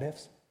imagine the what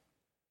ifs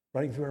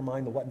running through her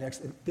mind, the what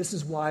next? And this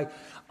is why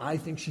I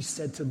think she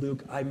said to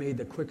Luke, I made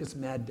the quickest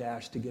mad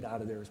dash to get out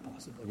of there as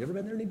possible. Have you ever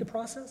been there and need to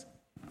process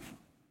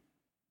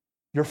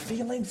your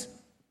feelings?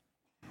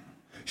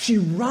 She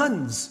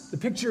runs. The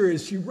picture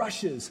is she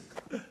rushes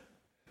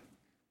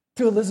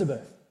to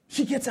Elizabeth.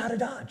 She gets out of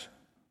Dodge.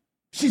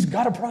 She's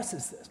got to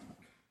process this.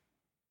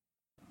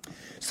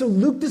 So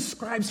Luke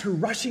describes her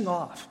rushing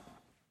off.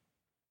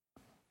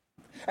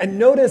 And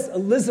notice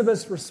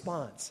Elizabeth's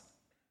response.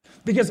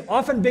 Because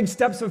often big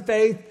steps of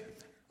faith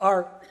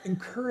are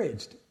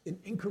encouraged in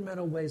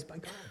incremental ways by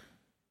God.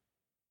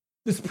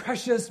 This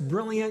precious,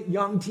 brilliant,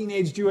 young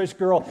teenage Jewish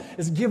girl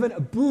is given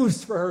a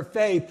boost for her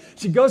faith.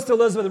 She goes to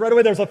Elizabeth. Right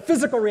away, there's a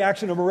physical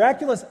reaction, a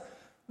miraculous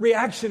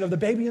reaction of the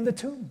baby in the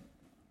tomb.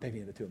 Baby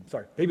in the tomb.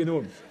 Sorry, baby in the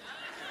womb.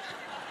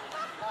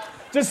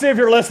 Just see if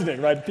you're listening,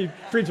 right?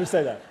 Preachers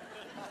say that.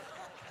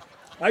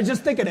 I'm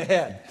just thinking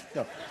ahead.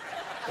 No.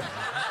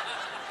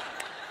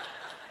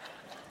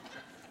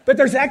 But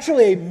there's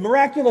actually a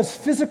miraculous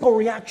physical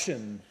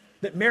reaction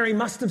that Mary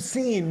must have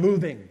seen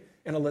moving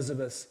in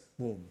Elizabeth's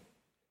womb.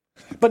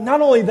 But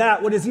not only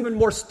that, what is even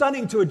more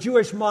stunning to a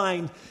Jewish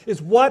mind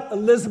is what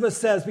Elizabeth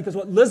says, because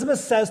what Elizabeth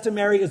says to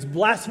Mary is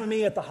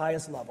blasphemy at the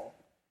highest level.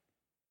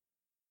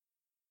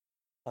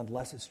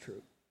 Unless it's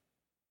true.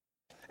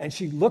 And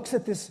she looks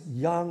at this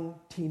young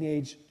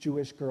teenage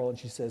Jewish girl and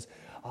she says,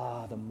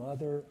 the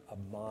mother of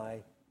my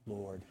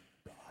Lord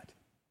God.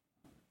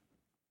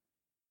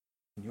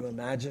 Can you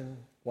imagine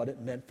what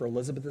it meant for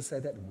Elizabeth to say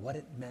that? And what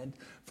it meant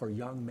for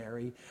young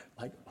Mary?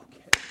 Like,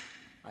 okay,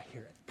 I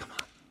hear it. Come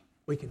on,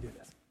 we can do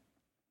this.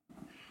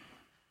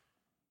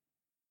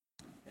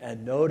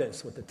 And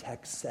notice what the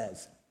text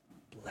says.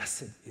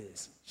 Blessed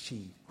is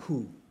she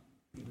who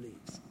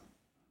believes.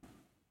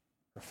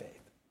 Her faith.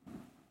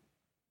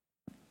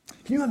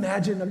 Can you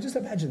imagine, just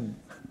imagine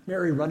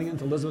Mary running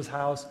into Elizabeth's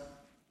house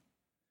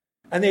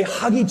and they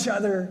hug each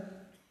other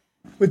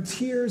with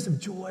tears of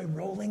joy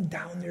rolling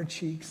down their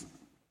cheeks.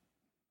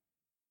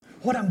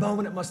 What a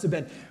moment it must have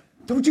been.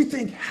 Don't you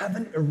think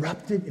heaven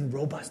erupted in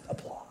robust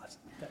applause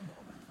at that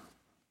moment?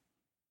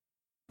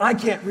 I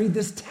can't read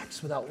this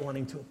text without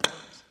wanting to applaud.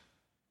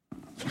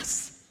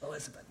 Yes, Elizabeth.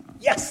 Elizabeth.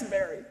 Yes,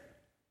 Mary.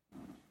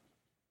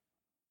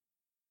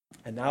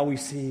 And now we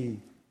see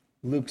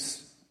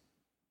Luke's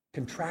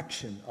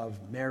contraction of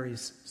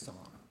Mary's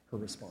song, her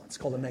response,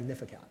 called a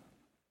Magnificat.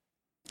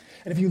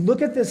 And if you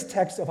look at this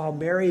text of how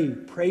Mary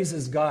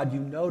praises God, you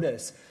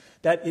notice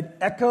that it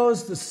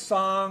echoes the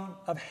song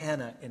of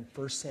Hannah in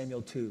 1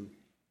 Samuel 2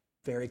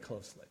 very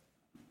closely.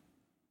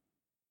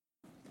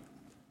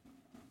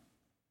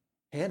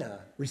 Hannah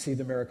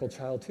received a miracle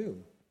child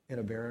too, in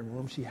a barren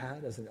womb she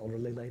had as an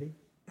elderly lady.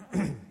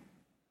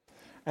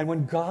 And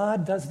when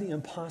God does the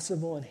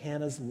impossible in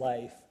Hannah's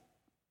life,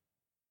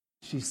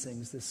 she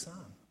sings this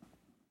song.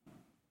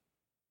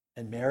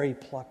 And Mary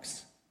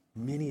plucks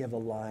many of the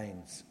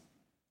lines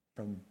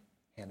from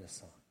Hannah's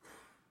song.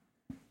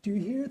 Do you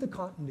hear the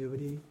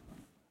continuity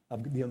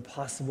of the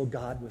impossible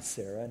God with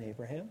Sarah and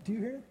Abraham? Do you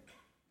hear it?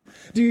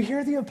 Do you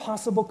hear the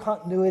impossible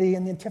continuity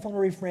and the antiphonal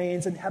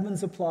refrains and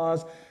heaven's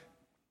applause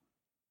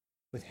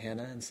with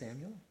Hannah and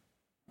Samuel?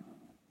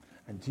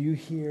 And do you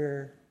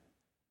hear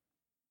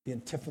the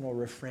antiphonal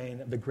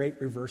refrain of the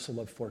great reversal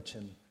of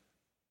fortune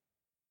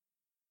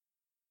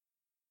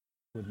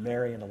with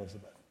Mary and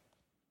Elizabeth?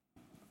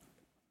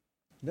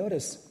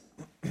 Notice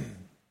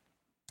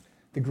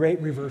the great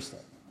reversal.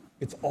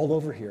 It's all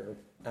over here,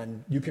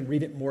 and you can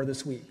read it more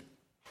this week.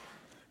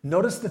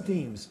 Notice the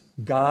themes.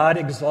 God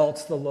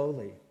exalts the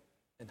lowly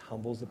and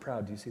humbles the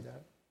proud. Do you see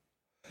that?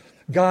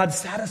 God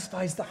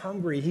satisfies the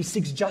hungry. He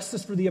seeks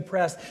justice for the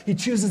oppressed. He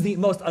chooses the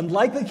most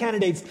unlikely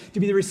candidates to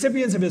be the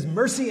recipients of his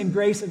mercy and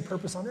grace and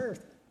purpose on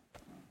earth.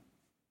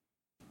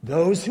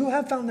 Those who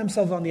have found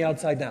themselves on the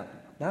outside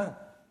now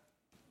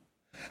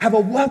have a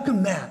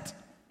welcome mat.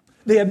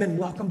 They have been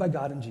welcomed by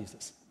God in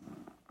Jesus.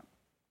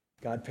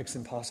 God picks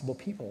impossible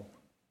people,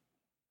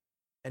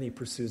 and he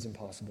pursues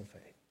impossible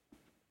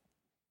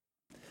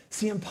faith.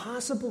 See,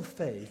 impossible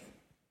faith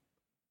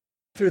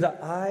through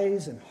the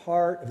eyes and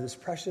heart of this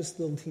precious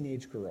little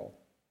teenage girl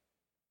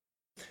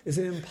is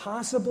an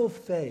impossible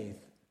faith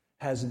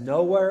has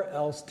nowhere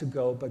else to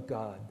go but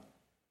God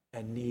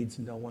and needs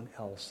no one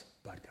else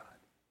but God.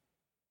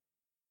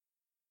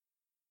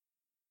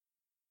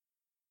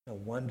 No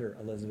wonder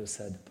Elizabeth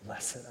said,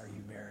 "Blessed are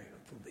you, Mary,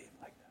 who believed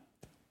like that."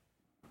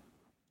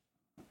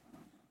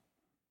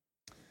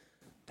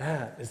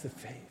 That is the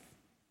faith.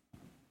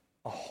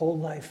 A whole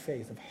life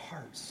faith of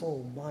heart,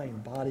 soul,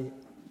 mind, body,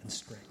 and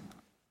strength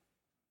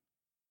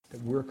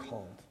that we're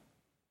called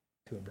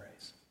to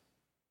embrace.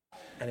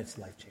 And it's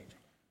life-changing.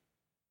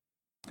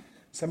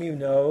 Some of you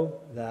know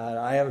that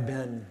I have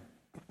been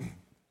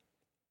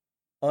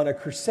on a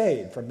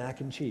crusade for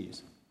mac and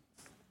cheese.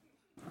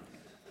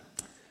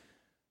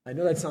 I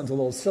know that sounds a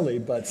little silly,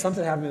 but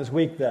something happened this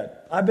week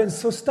that I've been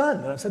so stunned,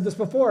 and I've said this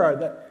before,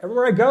 that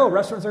everywhere I go,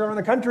 restaurants around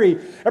the country,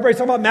 everybody's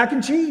talking about mac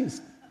and cheese.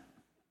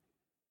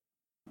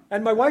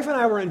 And my wife and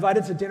I were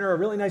invited to dinner, a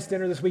really nice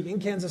dinner this week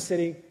in Kansas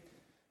City.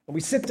 And we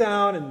sit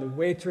down, and the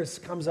waitress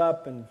comes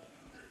up, and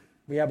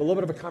we have a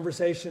little bit of a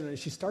conversation, and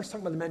she starts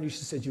talking about the menu.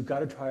 She says, "You've got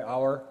to try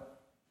our,"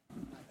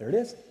 there it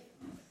is,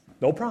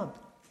 no prompt,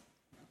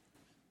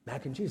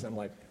 mac and cheese. I'm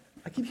like,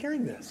 I keep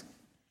hearing this.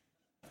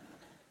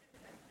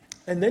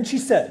 And then she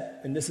said,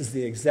 and this is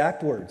the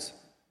exact words,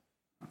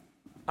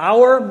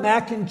 "Our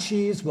mac and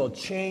cheese will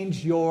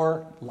change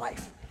your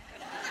life."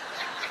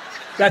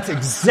 That's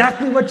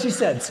exactly what she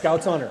said,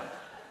 Scouts honor.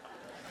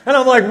 And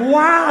I'm like,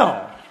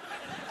 wow.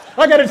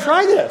 I got to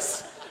try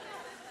this.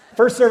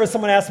 First service,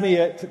 someone asked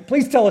me,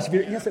 please tell us if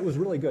you... Yes, it was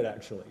really good,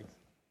 actually.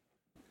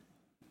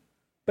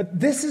 But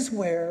this is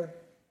where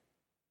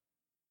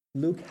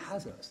Luke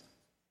has us.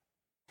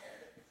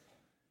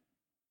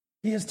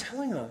 He is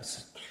telling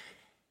us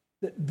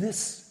that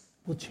this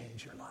will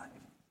change your life.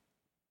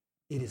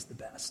 It is the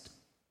best.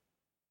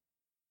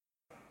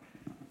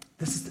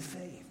 This is the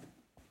faith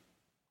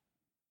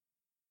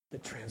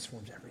that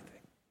transforms everything.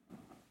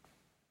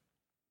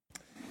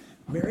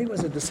 Mary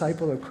was a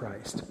disciple of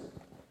Christ.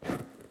 I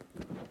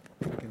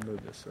can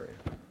move this, sorry.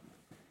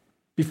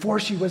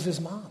 Before she was his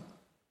mom.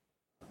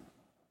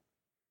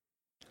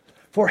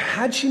 For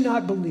had she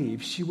not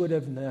believed, she would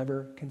have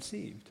never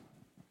conceived.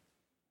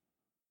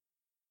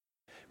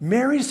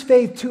 Mary's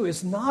faith, too,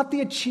 is not the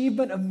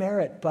achievement of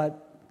merit,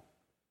 but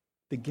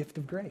the gift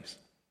of grace.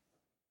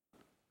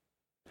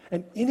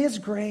 And in his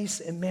grace,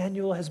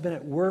 Emmanuel has been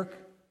at work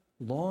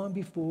long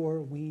before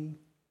we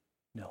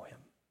know him.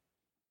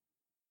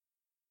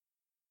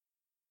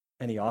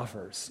 And he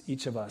offers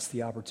each of us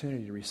the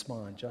opportunity to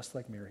respond just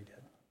like Mary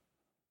did.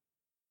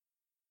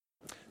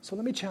 So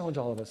let me challenge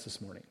all of us this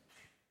morning.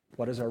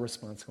 What is our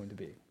response going to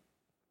be?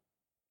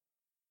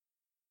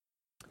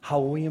 How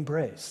will we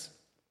embrace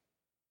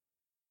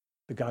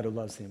the God who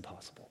loves the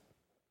impossible?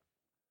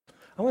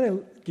 I want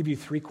to give you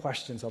 3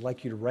 questions I'd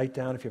like you to write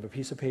down if you have a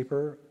piece of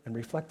paper and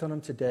reflect on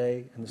them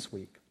today and this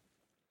week.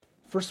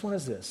 First one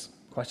is this,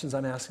 questions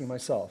I'm asking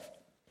myself.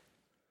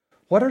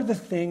 What are the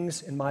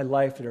things in my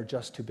life that are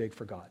just too big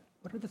for God?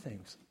 What are the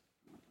things?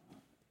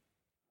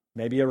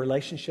 Maybe a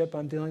relationship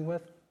I'm dealing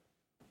with,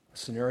 a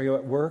scenario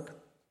at work,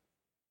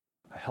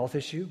 a health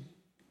issue,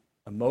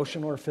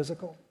 emotional or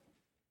physical.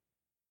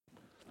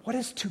 What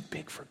is too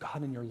big for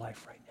God in your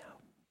life right now?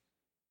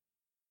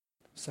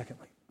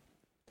 Secondly,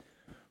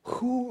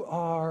 who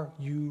are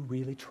you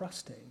really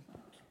trusting?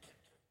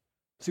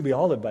 See, we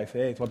all live by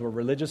faith, whether we're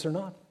religious or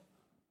not.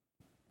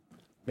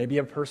 Maybe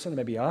a person,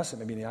 maybe us, it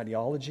may be an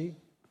ideology,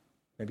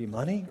 maybe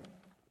money.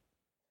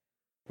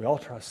 We all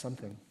trust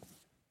something.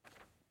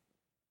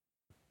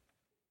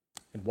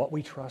 And what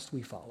we trust,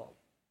 we follow.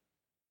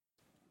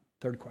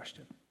 Third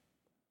question.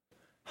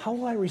 How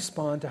will I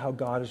respond to how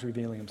God is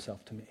revealing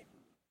himself to me?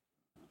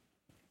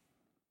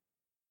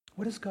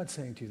 What is God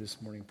saying to you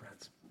this morning,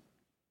 friends?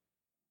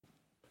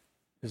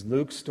 Is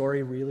Luke's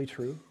story really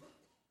true?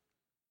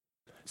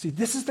 See,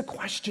 this is the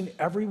question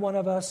every one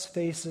of us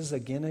faces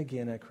again and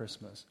again at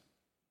Christmas.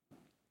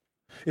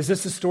 Is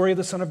this the story of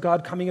the Son of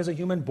God coming as a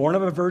human, born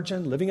of a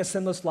virgin, living a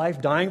sinless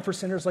life, dying for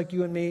sinners like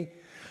you and me,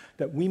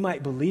 that we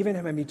might believe in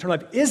him and eternal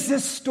life? Is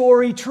this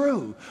story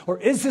true? Or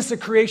is this a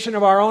creation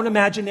of our own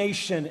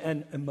imagination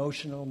and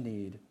emotional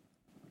need?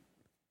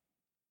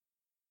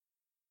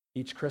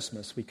 Each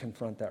Christmas, we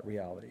confront that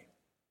reality.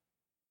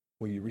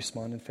 Will you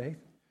respond in faith?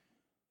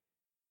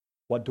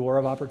 What door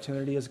of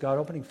opportunity is God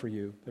opening for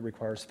you that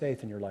requires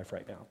faith in your life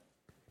right now?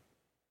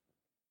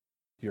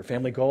 Do your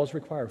family goals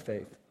require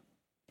faith?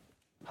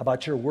 How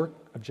about your work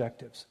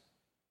objectives?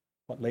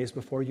 What lays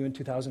before you in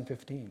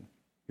 2015?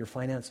 Your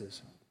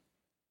finances?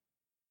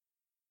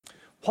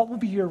 What will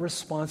be your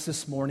response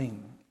this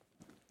morning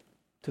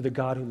to the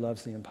God who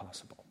loves the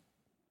impossible?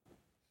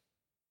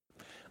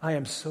 I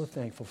am so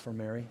thankful for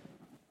Mary.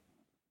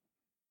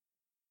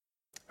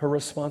 Her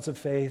response of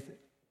faith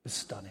is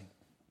stunning.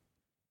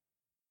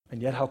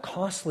 And yet how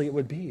costly it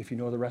would be if you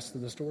know the rest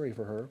of the story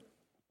for her.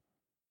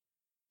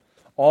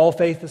 All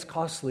faith is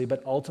costly,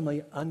 but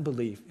ultimately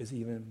unbelief is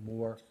even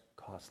more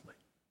costly.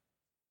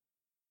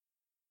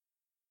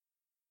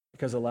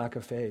 Because of lack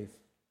of faith,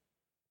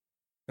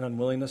 an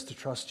unwillingness to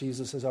trust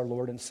Jesus as our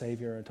Lord and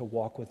Savior and to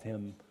walk with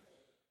him.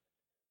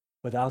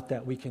 Without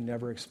that, we can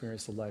never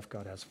experience the life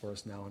God has for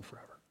us now and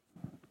forever.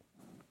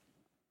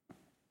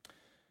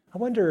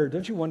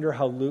 Don't you wonder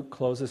how Luke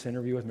closed this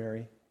interview with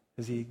Mary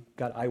as he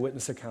got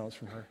eyewitness accounts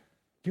from her?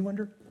 Do you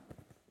wonder?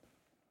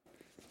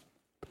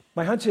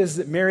 My hunch is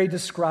that Mary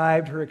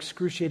described her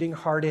excruciating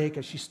heartache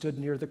as she stood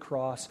near the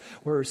cross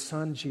where her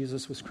son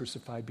Jesus was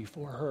crucified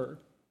before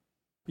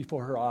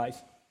her eyes.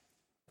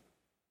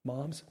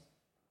 Moms,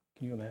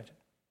 can you imagine?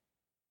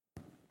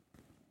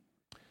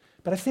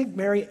 But I think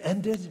Mary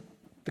ended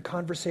the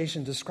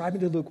conversation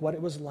describing to Luke what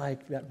it was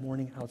like that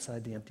morning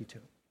outside the empty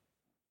tomb.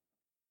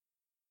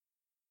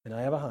 And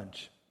I have a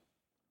hunch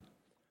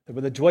that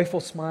with a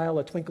joyful smile,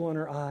 a twinkle in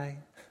her eye,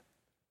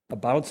 a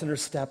bounce in her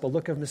step, a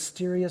look of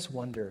mysterious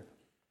wonder,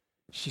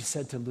 she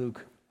said to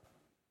Luke,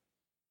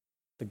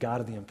 the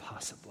God of the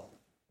impossible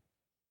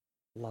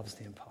loves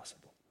the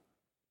impossible.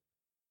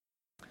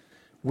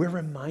 We're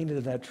reminded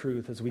of that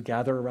truth as we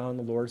gather around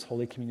the Lord's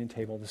Holy Communion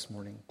table this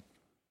morning.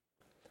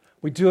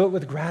 We do it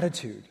with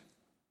gratitude.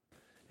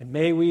 And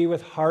may we,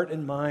 with heart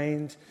and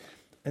mind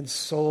and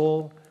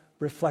soul,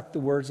 reflect the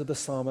words of the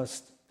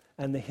psalmist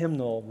and the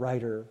hymnal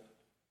writer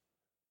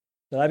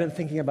that I've been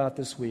thinking about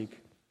this week.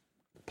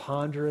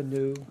 Ponder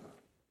anew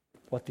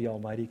what the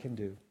Almighty can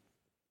do,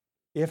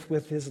 if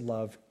with his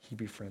love he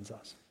befriends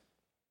us.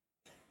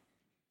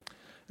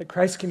 At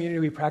Christ Community,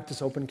 we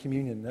practice open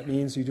communion. That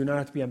means you do not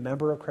have to be a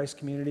member of Christ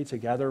Community to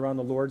gather around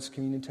the Lord's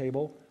communion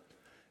table,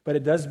 but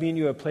it does mean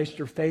you have placed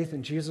your faith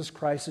in Jesus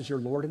Christ as your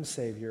Lord and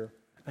Savior,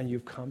 and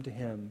you've come to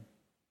him.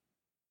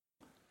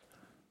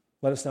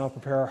 Let us now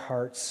prepare our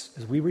hearts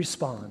as we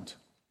respond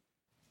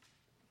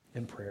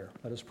in prayer.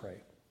 Let us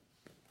pray.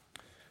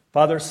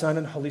 Father, Son,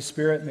 and Holy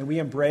Spirit, may we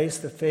embrace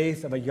the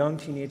faith of a young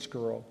teenage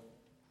girl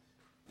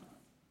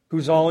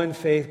who's all in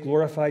faith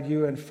glorified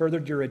you and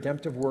furthered your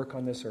redemptive work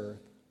on this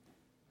earth.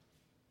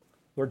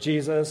 Lord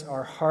Jesus,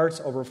 our hearts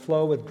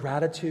overflow with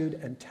gratitude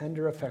and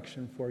tender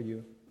affection for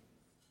you.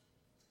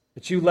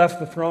 That you left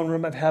the throne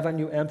room of heaven,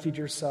 you emptied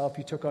yourself,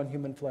 you took on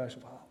human flesh.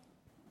 Wow.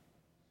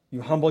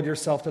 You humbled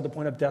yourself to the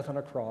point of death on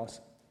a cross,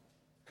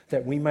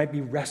 that we might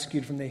be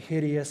rescued from the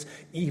hideous,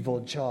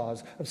 evil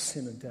jaws of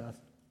sin and death.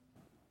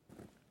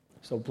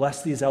 So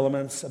bless these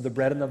elements of the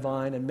bread and the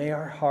wine, and may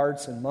our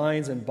hearts and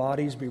minds and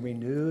bodies be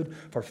renewed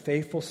for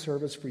faithful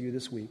service for you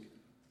this week.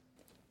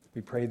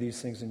 We pray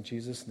these things in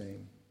Jesus'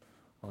 name.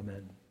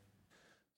 Amen.